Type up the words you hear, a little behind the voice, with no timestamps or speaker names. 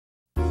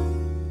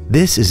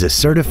This is a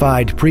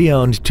certified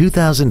pre-owned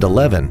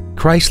 2011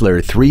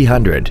 Chrysler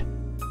 300.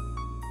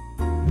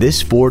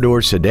 This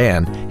four-door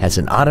sedan has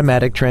an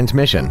automatic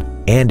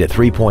transmission and a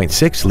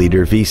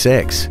 3.6-liter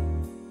V6.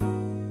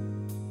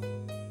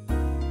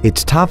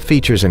 Its top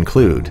features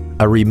include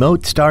a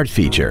remote start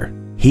feature,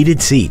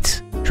 heated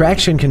seats,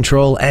 traction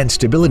control and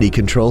stability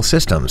control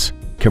systems,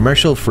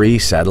 commercial-free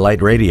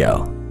satellite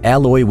radio,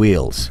 alloy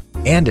wheels,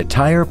 and a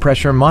tire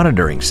pressure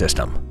monitoring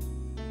system.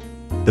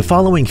 The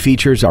following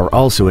features are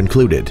also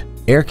included: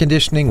 air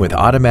conditioning with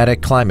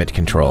automatic climate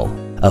control,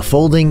 a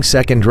folding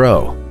second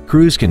row,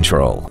 cruise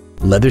control,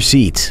 leather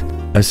seats,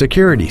 a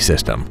security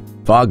system,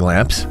 fog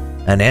lamps,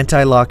 an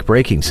anti-lock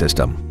braking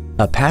system,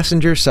 a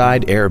passenger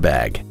side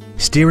airbag,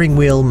 steering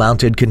wheel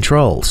mounted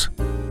controls,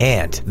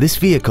 and this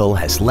vehicle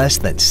has less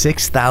than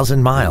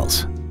 6,000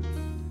 miles.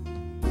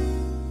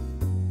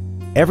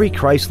 Every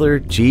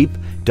Chrysler, Jeep,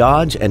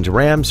 Dodge, and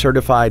Ram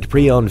certified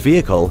pre-owned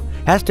vehicle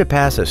has to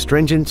pass a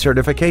stringent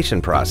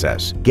certification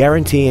process,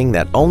 guaranteeing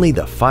that only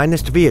the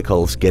finest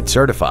vehicles get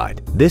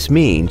certified. This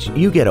means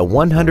you get a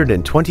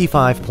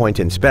 125-point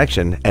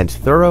inspection and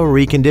thorough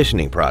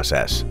reconditioning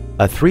process,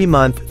 a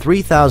 3-month,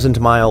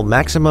 3,000-mile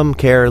maximum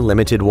care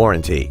limited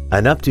warranty,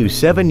 an up to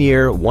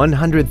 7-year,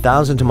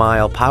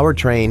 100,000-mile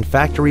powertrain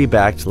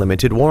factory-backed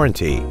limited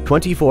warranty,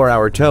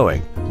 24-hour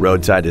towing,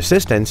 roadside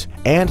assistance,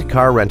 and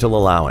car rental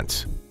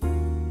allowance.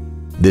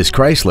 This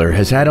Chrysler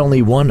has had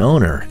only one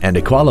owner and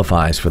it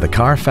qualifies for the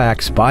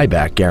Carfax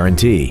buyback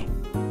guarantee.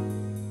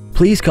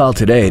 Please call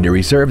today to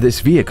reserve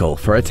this vehicle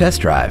for a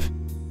test drive.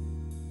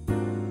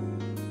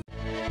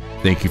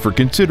 Thank you for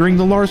considering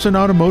the Larson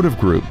Automotive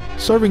Group,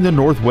 serving the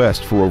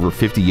Northwest for over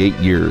 58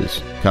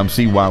 years. Come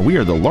see why we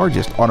are the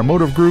largest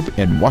automotive group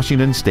in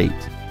Washington State.